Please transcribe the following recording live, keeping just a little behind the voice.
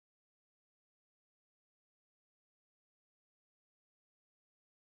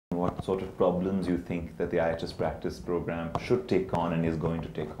what sort of problems you think that the IIHS practice program should take on and is going to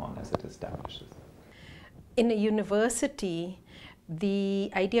take on as it establishes? In a university,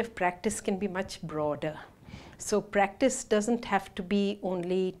 the idea of practice can be much broader. So practice doesn't have to be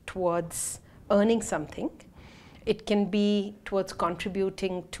only towards earning something. It can be towards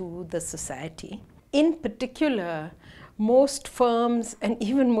contributing to the society. In particular, most firms and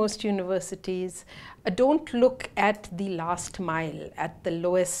even most universities don't look at the last mile, at the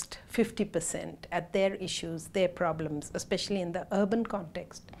lowest 50%, at their issues, their problems, especially in the urban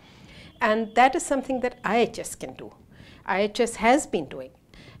context. And that is something that IIHS can do. IIHS has been doing,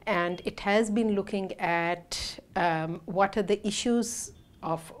 and it has been looking at what are the issues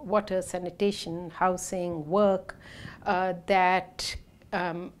of water, sanitation, housing, work that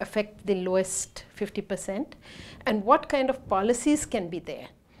affect the lowest 50%, and what kind of policies can be there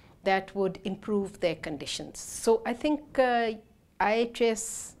that would improve their conditions. So I think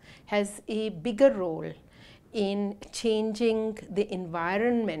IIHS has a bigger role in changing the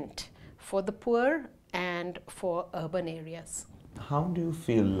environment for the poor and for urban areas. How do you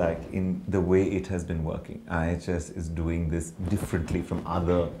feel like in the way it has been working, IIHS is doing this differently from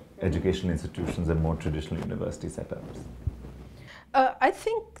other educational institutions and more traditional university setups? I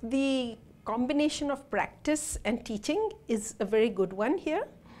think the combination of practice and teaching is a very good one here,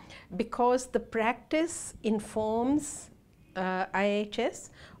 because the practice informs IIHS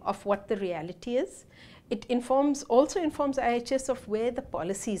of what the reality is. It also informs IIHS of where the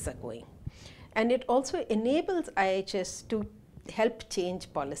policies are going. And it also enables IIHS to help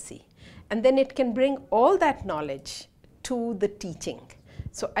change policy. And then it can bring all that knowledge to the teaching.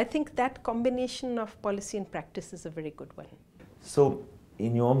 So I think that combination of policy and practice is a very good one. So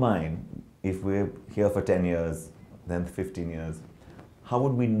in your mind, if we're here for 10 years, then 15 years, how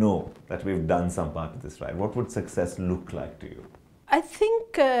would we know that we've done some part of this right? What would success look like to you? I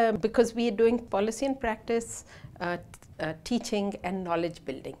think because we are doing policy and practice, teaching and knowledge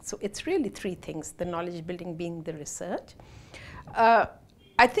building. So it's really three things, the knowledge building being the research.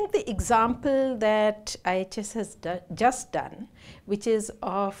 I think the example that IIHS has just done, which is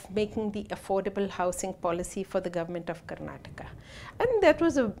of making the affordable housing policy for the government of Karnataka. And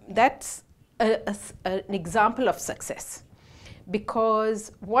that's an example of success.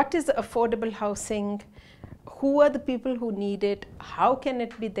 Because what is affordable housing? Who are the people who need it? How can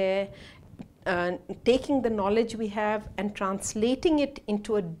it be there? Taking the knowledge we have and translating it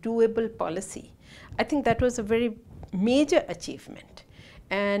into a doable policy. I think that was a very major achievement.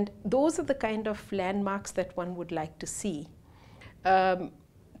 And those are the kind of landmarks that one would like to see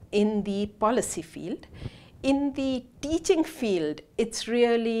in the policy field. In the teaching field, it's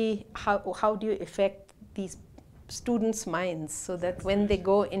really how do you affect these students' minds so that when they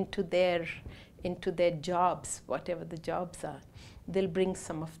go into their jobs, whatever the jobs are, they'll bring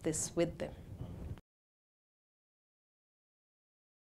some of this with them.